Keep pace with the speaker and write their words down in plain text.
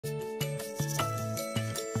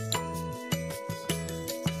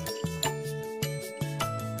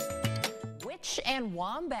Witch and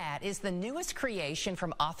Wombat is the newest creation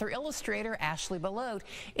from author-illustrator Ashley Belote.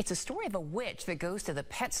 It's a story of a witch that goes to the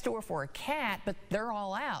pet store for a cat, but they're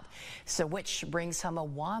all out. So Witch brings home a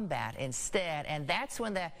wombat instead, and that's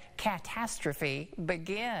when the catastrophe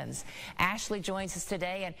begins. Ashley joins us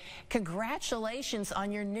today, and congratulations on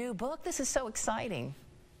your new book. This is so exciting.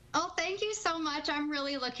 Oh, thank you so much. I'm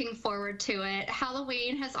really looking forward to it.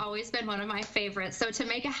 Halloween has always been one of my favorites, so to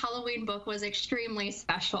make a Halloween book was extremely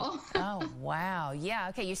special. Oh, wow. Yeah,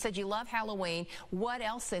 okay, you said you love Halloween. What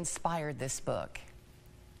else inspired this book?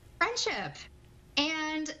 Friendship.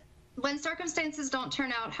 And when circumstances don't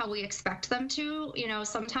turn out how we expect them to,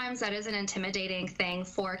 sometimes that is an intimidating thing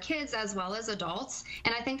for kids as well as adults.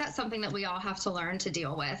 And I think that's something that we all have to learn to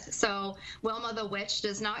deal with. So Wilma the witch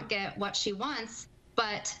does not get what she wants,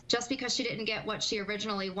 but just because she didn't get what she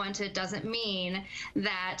originally wanted doesn't mean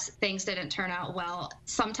that things didn't turn out well.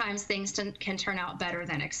 Sometimes things can turn out better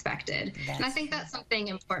than expected. And I think that's something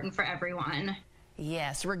important for everyone.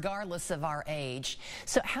 Yes, regardless of our age.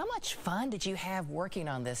 So how much fun did you have working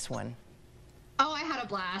on this one? Oh, I had a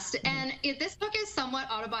blast. And this book is somewhat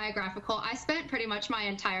autobiographical. I spent pretty much my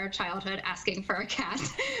entire childhood asking for a cat,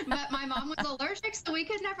 but my mom was allergic, so we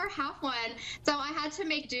could never have one. So I had to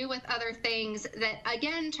make do with other things that,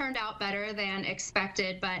 again, turned out better than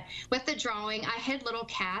expected. But with the drawing, I hid little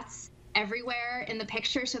cats everywhere in the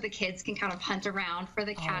picture so the kids can kind of hunt around for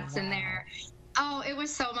the cats in there. Oh, it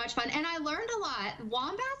was so much fun. And I learned a lot.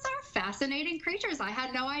 Wombats are fascinating creatures. I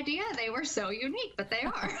had no idea they were so unique, but they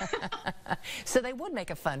are. So they would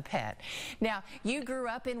make a fun pet. Now, you grew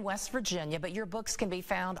up in West Virginia, but your books can be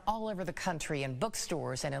found all over the country in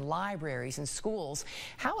bookstores and in libraries and schools.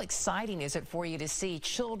 How exciting is it for you to see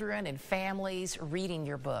children and families reading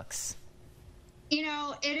your books?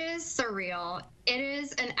 It is surreal. It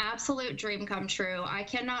is an absolute dream come true. I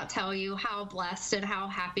cannot tell you how blessed and how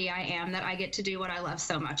happy I am that I get to do what I love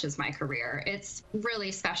so much as my career. It's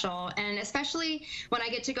really special, and especially when I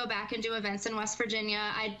get to go back and do events in West Virginia.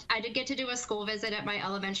 I did get to do a school visit at my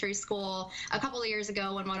elementary school a couple of years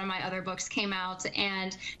ago when one of my other books came out,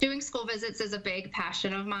 and doing school visits is a big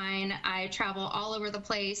passion of mine. I travel all over the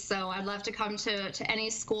place, so I'd love to come to any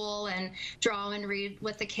school and draw and read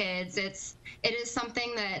with the kids. It is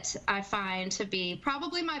something that I find to be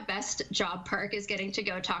probably my best job perk, is getting to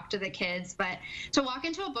go talk to the kids. But to walk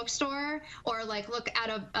into a bookstore or look at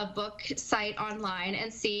a book site online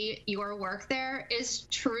and see your work there is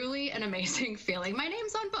truly an amazing feeling. My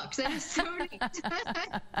name's on books. It is so neat.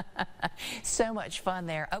 So much fun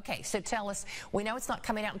there. Okay, so tell us, we know it's not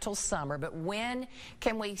coming out until summer, but when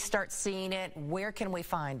can we start seeing it? Where can we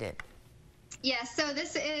find it? Yes, so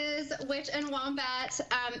this is Witch and Wombat.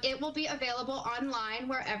 It will be available online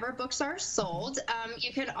wherever books are sold.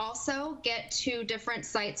 You can also get to different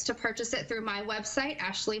sites to purchase it through my website,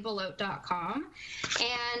 ashleybelote.com.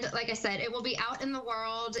 And like I said, it will be out in the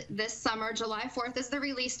world this summer. July 4th is the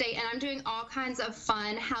release date, and I'm doing all kinds of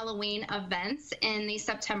fun Halloween events in the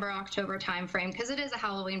September-October timeframe because it is a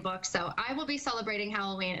Halloween book, so I will be celebrating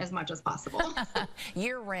Halloween as much as possible.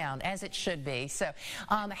 Year-round, as it should be. So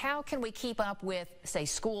how can we keep up with, say,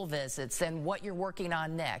 school visits and what you're working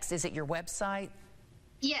on next? Is it your website?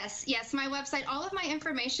 Yes, my website. All of my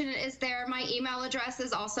information is there. My email address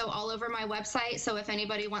is also all over my website. So if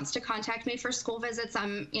anybody wants to contact me for school visits,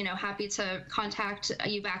 I'm happy to contact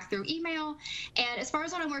you back through email. And as far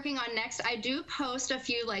as what I'm working on next, I do post a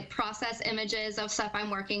few process images of stuff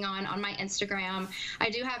I'm working on my Instagram.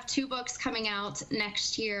 I do have 2 books coming out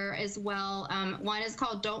next year as well. One is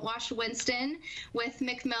called Don't Wash Winston with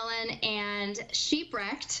Macmillan, and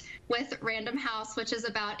Sheepwrecked with Random House, which is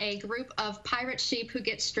about a group of pirate sheep who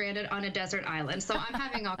get stranded on a desert island. So I'm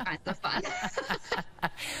having all kinds of fun.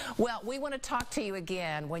 Well, we want to talk to you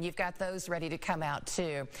again when you've got those ready to come out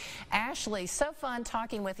too. Ashley, so fun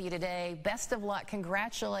talking with you today. Best of luck.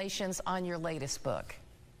 Congratulations on your latest book.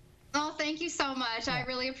 Oh, thank you so much. Yeah. I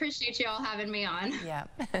really appreciate you all having me on. Yeah.